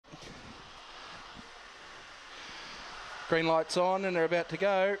Green light's on and they're about to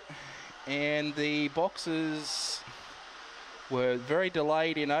go. And the boxes were very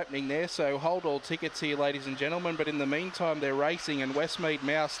delayed in opening there, so hold all tickets here, ladies and gentlemen. But in the meantime, they're racing, and Westmead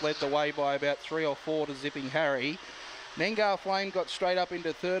Mouse led the way by about 3 or 4 to Zipping Harry. Nengar Flame got straight up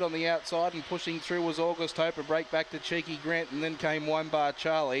into third on the outside, and pushing through was August Hope. A break back to Cheeky Grant, and then came One Bar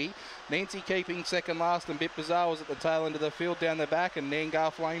Charlie. Nancy keeping second last, and Bit Bizarre was at the tail end of the field down the back, and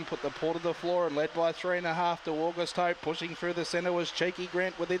Nengar Flame put the paw to the floor and led by 3.5 to August Hope. Pushing through the centre was Cheeky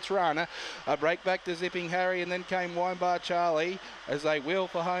Grant with its run. A break back to Zipping Harry, and then came One Bar Charlie. As they wheel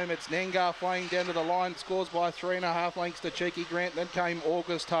for home, it's Nengar Flame down to the line, scores by 3.5 lengths to Cheeky Grant, then came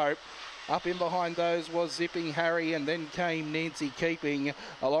August Hope. Up in behind those was Zipping Harry, and then came Nancy Keeping,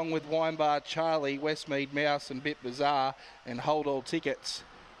 along with Wine Bar Charlie, Westmead Mouse and Bit Bizarre, and Hold All Tickets.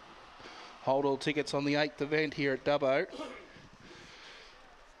 Hold All Tickets on the 8th event here at Dubbo.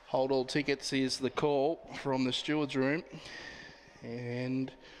 Hold All Tickets is the call from the steward's room,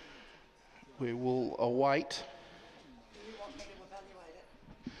 and we will await.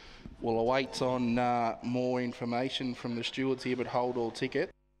 We'll await on more information from the stewards here, but Hold All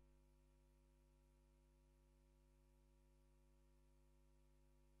Ticket.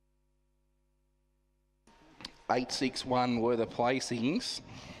 Eight, 6, 1 were the placings.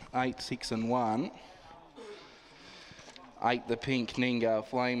 8, 6 and 1. 8 the pink, Nengar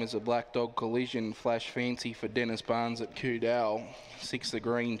Flame as a Black Dog Collision. Flash Fancy for Dennis Barnes at Coodale. 6 the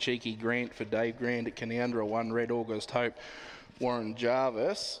green, Cheeky Grant for Dave Grant at Canandra. 1 red, August Hope, Warren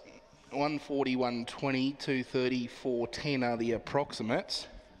Jarvis. 140, 120, 230, 410 are the approximates.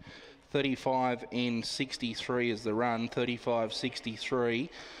 35 and 63 is the run. 35, 63.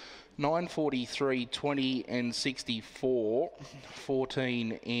 943, 20 and 64,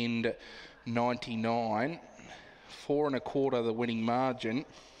 14 and 99, 4 1/4 the winning margin,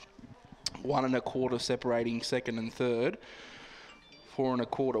 1 1/4 separating second and third, 4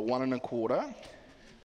 1/4, 1 1/4.